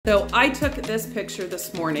So I took this picture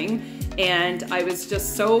this morning and I was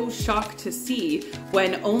just so shocked to see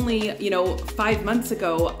when only, 5 months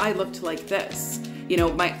ago, I looked like this.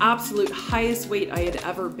 My absolute highest weight I had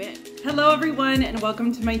ever been. Hello everyone and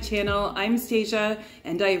welcome to my channel. I'm Stasia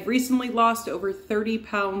and I've recently lost over 30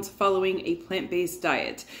 pounds following a plant-based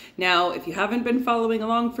diet. Now, if you haven't been following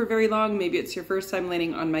along for very long, maybe it's your first time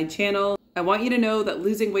landing on my channel, I want you to know that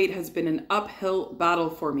losing weight has been an uphill battle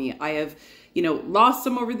for me. I have lost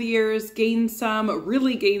some over the years, gained some,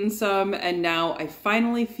 really gained some, and now I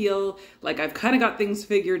finally feel like I've kind of got things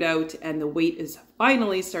figured out and the weight is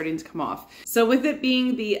finally starting to come off. So with it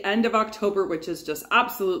being the end of October, which is just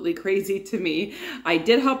absolutely crazy to me, I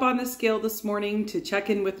did hop on the scale this morning to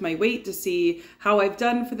check in with my weight to see how I've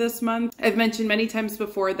done for this month. I've mentioned many times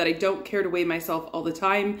before that I don't care to weigh myself all the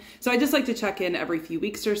time, so I just like to check in every few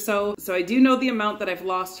weeks or so. So I do know the amount that I've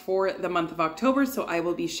lost for the month of October, so I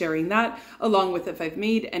will be sharing that along with if I've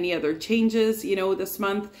made any other changes, this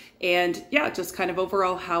month, and yeah, just kind of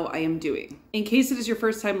overall how I am doing. In case it is your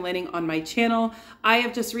first time landing on my channel, I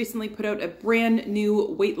have just recently put out a brand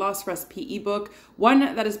new weight loss recipe ebook,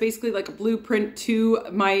 one that is basically like a blueprint to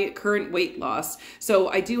my current weight loss. So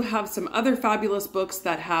I do have some other fabulous books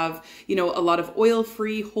that have, a lot of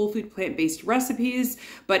oil-free, whole food, plant-based recipes.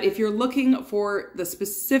 But if you're looking for the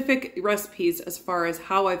specific recipes as far as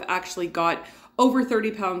how I've actually got over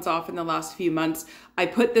 30 pounds off in the last few months, I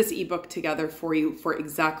put this ebook together for you for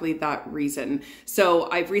exactly that reason. So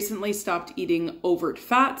I've recently stopped eating overt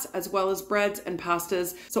fats as well as breads and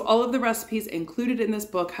pastas. So all of the recipes included in this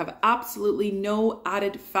book have absolutely no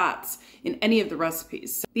added fats in any of the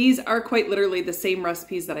recipes. These are quite literally the same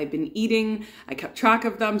recipes that I've been eating. I kept track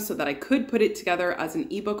of them so that I could put it together as an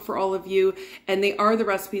ebook for all of you. And they are the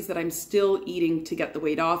recipes that I'm still eating to get the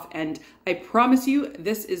weight off. And I promise you,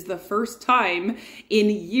 this is the first time in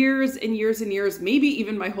years and years and years, maybe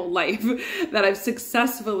even my whole life, that I've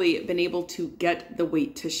successfully been able to get the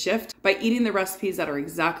weight to shift by eating the recipes that are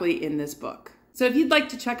exactly in this book. So if you'd like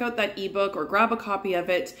to check out that ebook or grab a copy of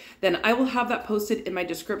it, then I will have that posted in my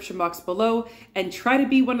description box below, and try to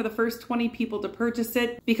be one of the first 20 people to purchase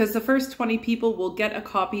it, because the first 20 people will get a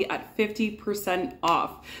copy at 50%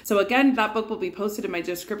 off. So again, that book will be posted in my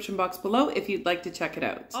description box below if you'd like to check it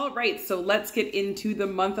out. All right, so let's get into the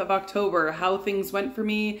month of October, how things went for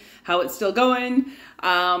me, how it's still going.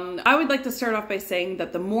 I would like to start off by saying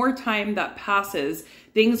that the more time that passes,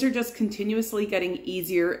 things are just continuously getting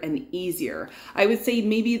easier and easier. I would say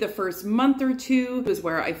maybe the first month or two was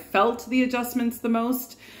where I felt the adjustments the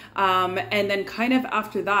most. And then kind of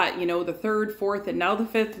after that, the third, fourth, and now the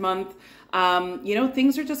fifth month,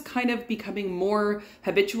 things are just kind of becoming more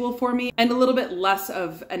habitual for me and a little bit less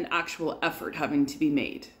of an actual effort having to be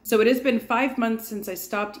made. So it has been 5 months since I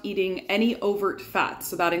stopped eating any overt fats.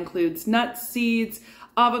 So that includes nuts, seeds,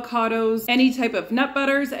 avocados, any type of nut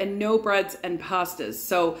butters, and no breads and pastas.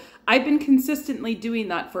 So I've been consistently doing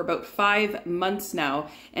that for about 5 months now,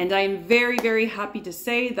 and I'm very, very happy to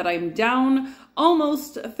say that I'm down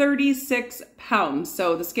almost 36 pounds.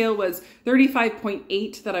 So the scale was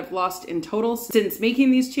 35.8 that I've lost in total since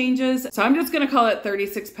making these changes. So I'm just gonna call it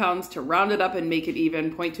 36 pounds to round it up and make it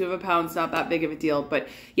even. 0.2 of a pound's not that big of a deal, but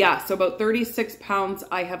yeah, so about 36 pounds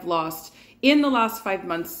I have lost in the last 5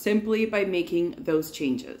 months simply by making those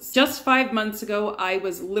changes. Just 5 months ago, I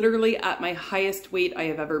was literally at my highest weight I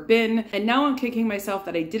have ever been, and now I'm kicking myself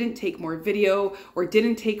that I didn't take more video or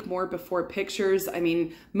didn't take more before pictures. I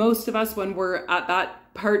mean, most of us, when we're at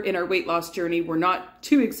that part in our weight loss journey, we're not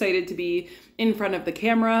too excited to be in front of the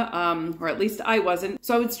camera, or at least I wasn't.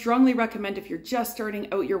 So I would strongly recommend, if you're just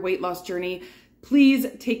starting out your weight loss journey, please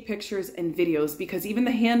take pictures and videos, because even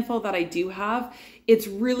the handful that I do have, it's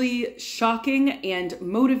really shocking and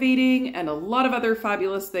motivating and a lot of other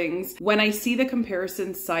fabulous things when I see the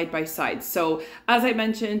comparisons side by side. So as I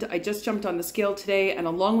mentioned, I just jumped on the scale today, and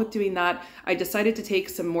along with doing that, I decided to take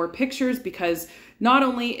some more pictures, because not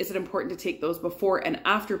only is it important to take those before and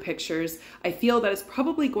after pictures, I feel that it's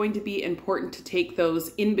probably going to be important to take those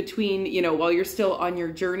in between, while you're still on your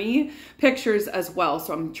journey, pictures as well.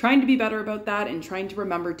 So I'm trying to be better about that and trying to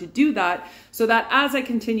remember to do that, so that as I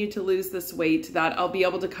continue to lose this weight, that I'll be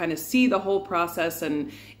able to kind of see the whole process.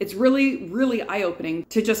 And it's really, really eye-opening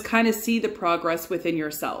to just kind of see the progress within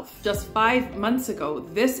yourself. Just 5 months ago,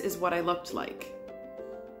 this is what I looked like.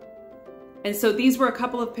 And so these were a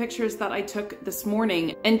couple of pictures that I took this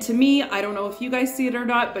morning. And to me, I don't know if you guys see it or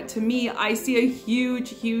not, but to me, I see a huge,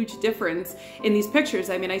 huge difference in these pictures.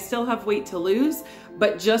 I mean, I still have weight to lose,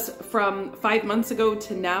 but just from 5 months ago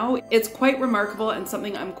to now, it's quite remarkable and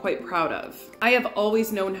something I'm quite proud of. I have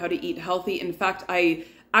always known how to eat healthy. In fact, I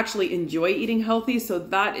actually enjoy eating healthy. So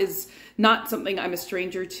that is not something I'm a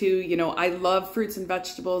stranger to. You know, I love fruits and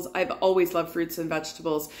vegetables. I've always loved fruits and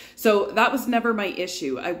vegetables. So that was never my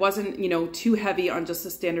issue. I wasn't, you know, too heavy on just a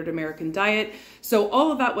standard American diet. So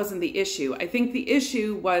all of that wasn't the issue. I think the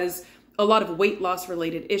issue was a lot of weight loss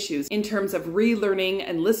related issues in terms of relearning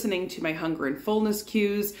and listening to my hunger and fullness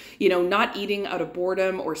cues, you know, not eating out of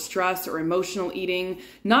boredom or stress or emotional eating,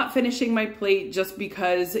 not finishing my plate just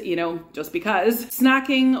because, you know,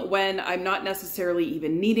 snacking when I'm not necessarily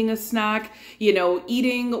even needing a snack, you know,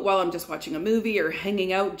 eating while I'm just watching a movie or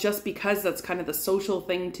hanging out just because that's kind of the social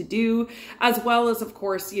thing to do, as well as, of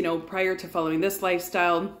course, you know, prior to following this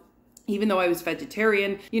lifestyle, even though I was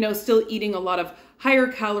vegetarian, you know, still eating a lot of higher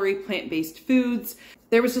calorie plant-based foods.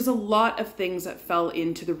 There was just a lot of things that fell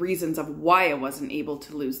into the reasons of why I wasn't able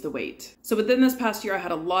to lose the weight. So within this past year, I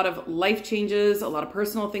had a lot of life changes, a lot of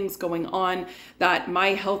personal things going on that my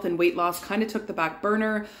health and weight loss kind of took the back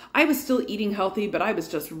burner. I was still eating healthy, but I was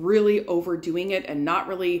just really overdoing it and not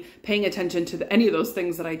really paying attention to any of those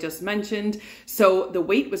things that I just mentioned. So the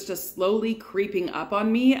weight was just slowly creeping up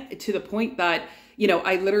on me to the point that, you know,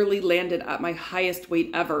 I literally landed at my highest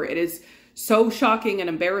weight ever. It is so shocking and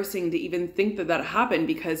embarrassing to even think that that happened,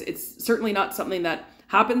 because it's certainly not something that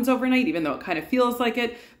happens overnight, even though it kind of feels like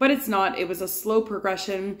it, but it's not. It was a slow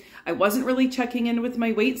progression. I wasn't really checking in with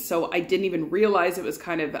my weight, so I didn't even realize it was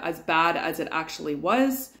kind of as bad as it actually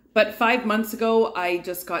was. But 5 months ago, I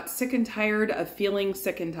just got sick and tired of feeling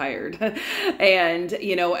sick and tired. And,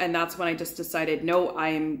 you know, and that's when I just decided, no,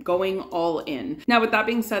 I'm going all in. Now, with that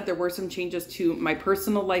being said, there were some changes to my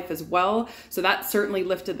personal life as well. So that certainly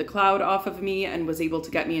lifted the cloud off of me and was able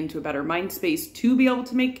to get me into a better mind space to be able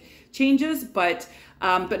to make changes. But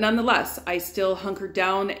nonetheless, I still hunkered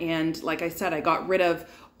down. And like I said, I got rid of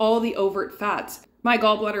all the overt fats. My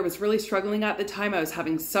gallbladder was really struggling at the time. I was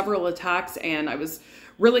having several attacks and I was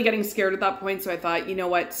really getting scared at that point. So I thought, you know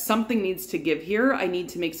what, something needs to give here. I need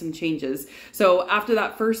to make some changes. So after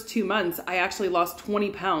that first 2 months, I actually lost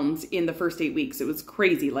 20 pounds in the first 8 weeks. It was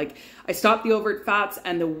crazy. Like, I stopped the overt fats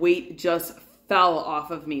and the weight just fell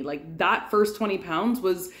off of me. Like, that first 20 pounds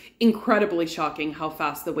was incredibly shocking how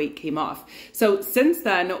fast the weight came off. So since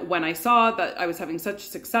then, when I saw that I was having such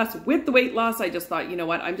success with the weight loss, I just thought, you know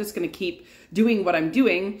what, I'm just going to keep doing what I'm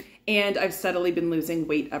doing. And I've steadily been losing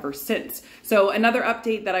weight ever since. So another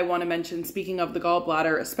update that I want to mention, speaking of the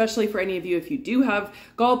gallbladder, especially for any of you, if you do have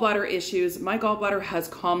gallbladder issues, my gallbladder has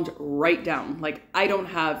calmed right down. Like, I don't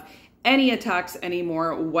have any attacks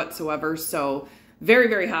anymore whatsoever. So very,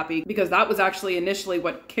 very happy, because that was actually initially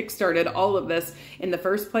what kickstarted all of this in the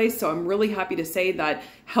first place. So I'm really happy to say that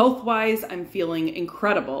health-wise, I'm feeling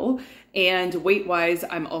incredible. And weight-wise,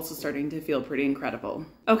 I'm also starting to feel pretty incredible.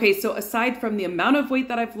 Okay, so aside from the amount of weight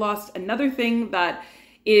that I've lost, another thing that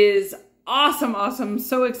is awesome,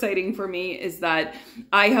 so exciting for me is that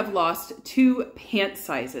I have lost 2 pant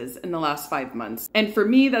sizes in the last 5 months. And for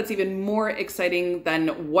me, that's even more exciting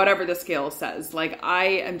than whatever the scale says. Like, I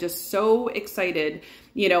am just so excited.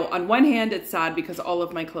 You know, on one hand, it's sad because all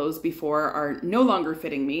of my clothes before are no longer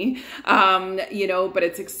fitting me, you know, but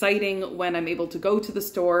it's exciting when I'm able to go to the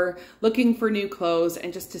store looking for new clothes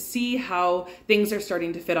and just to see how things are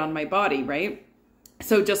starting to fit on my body, right?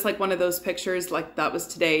 So just like one of those pictures, like that was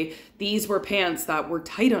today, these were pants that were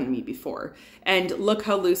tight on me before. And look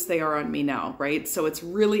how loose they are on me now, right? So it's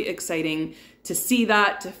really exciting to see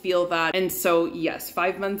that, to feel that. And so yes,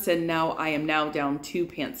 5 months in now, I am now down 2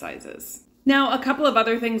 pant sizes. Now, a couple of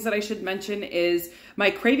other things that I should mention is my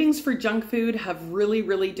cravings for junk food have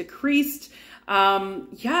really decreased.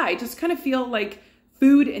 Yeah, I just kind of feel like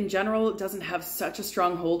food in general doesn't have such a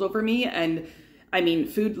strong hold over me. And I mean,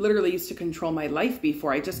 food literally used to control my life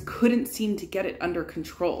before. I just couldn't seem to get it under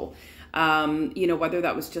control. You know, whether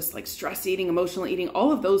that was just like stress eating, emotional eating,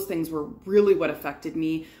 all of those things were really what affected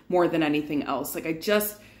me more than anything else. Like, I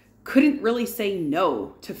just couldn't really say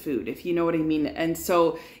no to food, if you know what I mean. And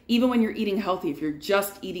so even when you're eating healthy, if you're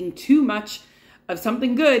just eating too much of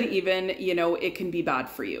something good, even, you know, it can be bad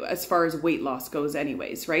for you as far as weight loss goes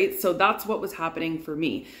anyways, right? So that's what was happening for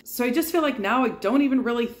me. So I just feel like now I don't even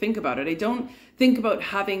really think about it. I don't think about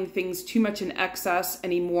having things too much in excess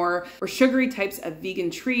anymore, or sugary types of vegan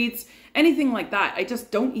treats, anything like that. I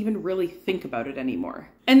just don't even really think about it anymore.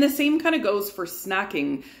 And the same kind of goes for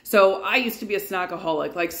snacking. So I used to be a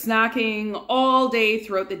snackaholic, like snacking all day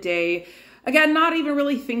throughout the day. Again, not even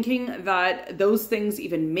really thinking that those things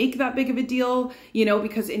even make that big of a deal, you know,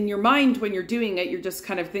 because in your mind, when you're doing it, you're just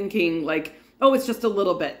kind of thinking like, oh, it's just a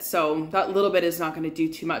little bit. So that little bit is not going to do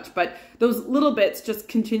too much, but those little bits just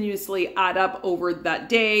continuously add up over that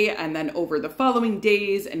day and then over the following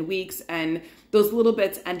days and weeks. And those little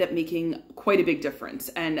bits end up making quite a big difference.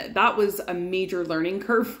 And that was a major learning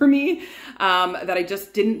curve for me that I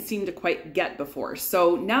just didn't seem to quite get before.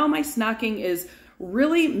 So now my snacking is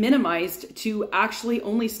really minimized to actually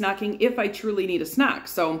only snacking if I truly need a snack.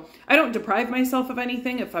 So I don't deprive myself of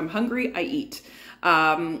anything. If I'm hungry, I eat.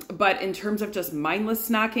 But in terms of just mindless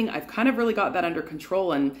snacking, I've kind of really got that under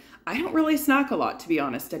control, and I don't really snack a lot, to be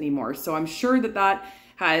honest, anymore. So I'm sure that that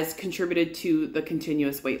has contributed to the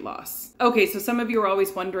continuous weight loss. Okay, so some of you are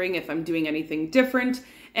always wondering if I'm doing anything different.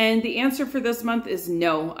 And the answer for this month is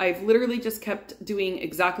no. I've literally just kept doing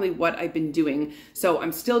exactly what I've been doing. So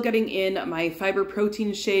I'm still getting in my fiber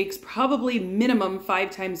protein shakes, probably minimum 5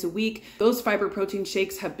 times a week. Those fiber protein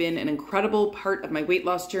shakes have been an incredible part of my weight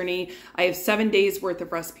loss journey. I have 7 days worth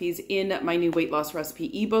of recipes in my new weight loss recipe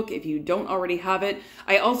ebook if you don't already have it.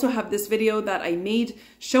 I also have this video that I made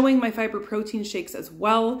showing my fiber protein shakes as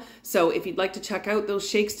well. So if you'd like to check out those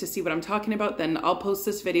shakes to see what I'm talking about, then I'll post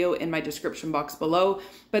this video in my description box below.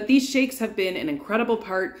 But these shakes have been an incredible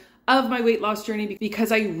part of my weight loss journey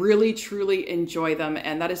because I really, truly enjoy them.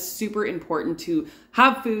 And that is super important to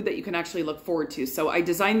have food that you can actually look forward to. So I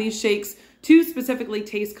designed these shakes to specifically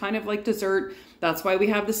taste kind of like dessert. That's why we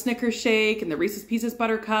have the Snickers shake and the Reese's Pieces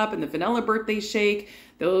Buttercup and the vanilla birthday shake.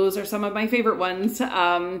 Those are some of my favorite ones, but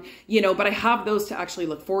I have those to actually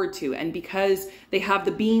look forward to. And because they have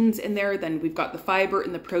the beans in there, then we've got the fiber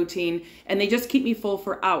and the protein, and they just keep me full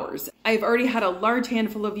for hours. I've already had a large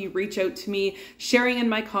handful of you reach out to me, sharing in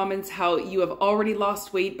my comments how you have already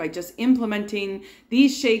lost weight by just implementing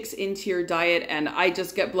these shakes into your diet. And I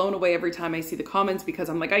just get blown away every time I see the comments because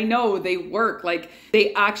I'm like, I know they work. Like,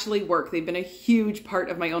 they actually work. They've been a huge part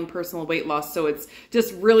of my own personal weight loss. So it's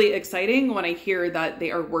just really exciting when I hear that they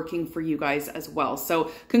are working for you guys as well.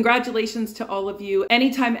 So congratulations to all of you.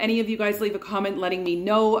 Anytime any of you guys leave a comment letting me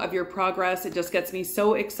know of your progress, it just gets me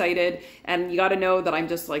so excited. And you got to know that I'm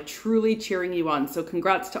just like truly cheering you on. So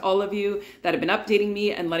congrats to all of you that have been updating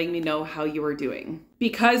me and letting me know how you are doing.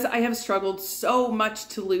 Because I have struggled so much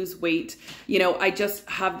to lose weight, I just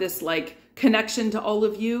have this like connection to all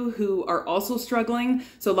of you who are also struggling.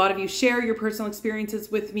 So a lot of you share your personal experiences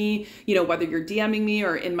with me, whether you're DMing me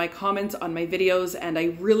or in my comments on my videos, and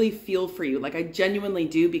I really feel for you. Like, I genuinely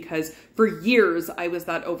do, because for years I was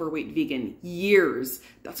that overweight vegan. Years.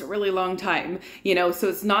 That's a really long time, so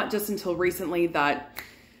it's not just until recently that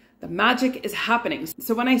the magic is happening.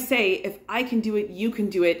 So when I say, if I can do it, you can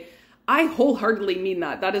do it, I wholeheartedly mean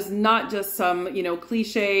that. That is not just some,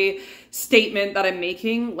 cliche statement that I'm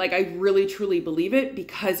making. Like, I really truly believe it,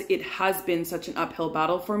 because it has been such an uphill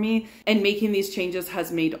battle for me, and making these changes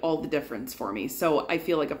has made all the difference for me. So I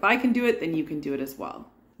feel like if I can do it, then you can do it as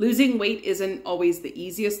well. Losing weight isn't always the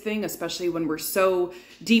easiest thing, especially when we're so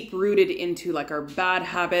deep rooted into like our bad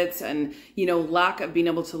habits and, lack of being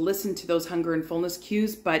able to listen to those hunger and fullness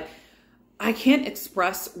cues. But I can't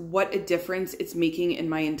express what a difference it's making in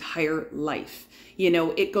my entire life.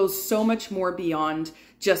 It goes so much more beyond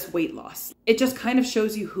just weight loss. It just kind of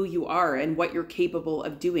shows you who you are and what you're capable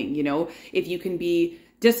of doing. If you can be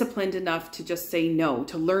disciplined enough to just say no,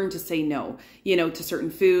 to learn to say no, to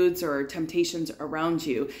certain foods or temptations around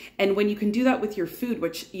you. And when you can do that with your food,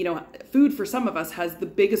 which, food for some of us has the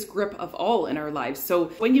biggest grip of all in our lives. So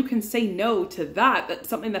when you can say no to that's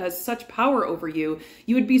something that has such power over you,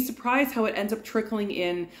 you would be surprised how it ends up trickling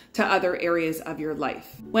in to other areas of your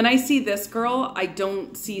life. When I see this girl, I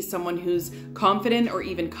don't see someone who's confident or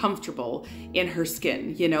even comfortable in her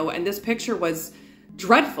skin, and this picture was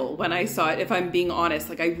dreadful when I saw it, if I'm being honest.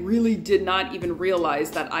 Like, I really did not even realize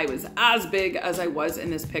that I was as big as I was in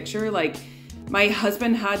this picture. Like, my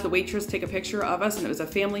husband had the waitress take a picture of us, and it was a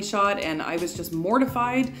family shot, and I was just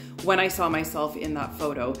mortified when I saw myself in that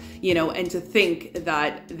photo, and to think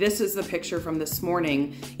that this is the picture from this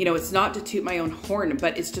morning. It's not to toot my own horn,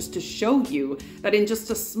 but it's just to show you that in just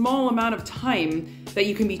a small amount of time that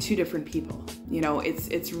you can be two different people.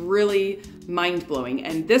 It's really mind-blowing.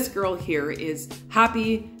 And this girl here is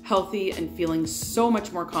happy, healthy, and feeling so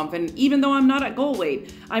much more confident. Even though I'm not at goal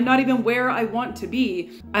weight, I'm not even where I want to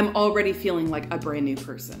be, I'm already feeling like a brand new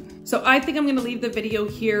person. So I think I'm gonna leave the video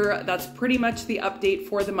here. That's pretty much the update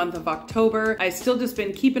for the month of October. I've still just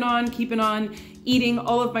been keeping on, eating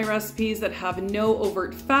all of my recipes that have no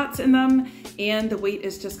overt fats in them, and the weight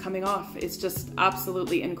is just coming off. It's just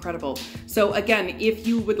absolutely incredible. So again, if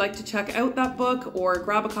you would like to check out that book or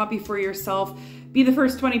grab a copy for yourself, be the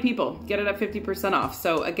first 20 people, get it at 50% off.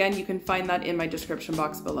 So again, you can find that in my description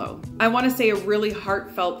box below. I want to say a really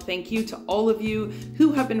heartfelt thank you to all of you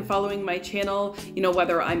who have been following my channel, you know,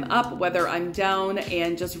 whether I'm up, whether I'm down,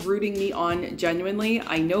 and just rooting me on genuinely.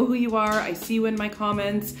 I know who you are, I see you in my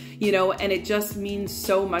comments, you know, and it just means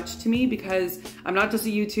so much to me because I'm not just a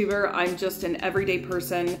YouTuber, I'm just an everyday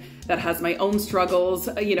person that has my own struggles,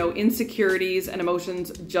 you know, insecurities and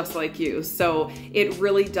emotions just like you. So it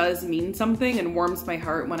really does mean something and warms my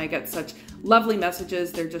heart when I get such lovely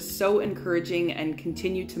messages. They're just so encouraging and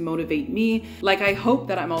continue to motivate me, like I hope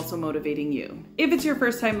that I'm also motivating you. If it's your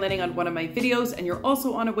first time landing on one of my videos and you're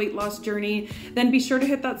also on a weight loss journey, then be sure to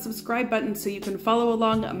hit that subscribe button so you can follow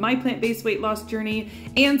along my plant-based weight loss journey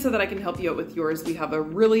and so that I can help you out with yours. We have a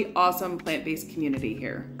really awesome plant-based community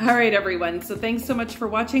here. All right, everyone. So thanks so much for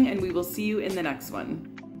watching and we will see you in the next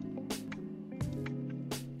one.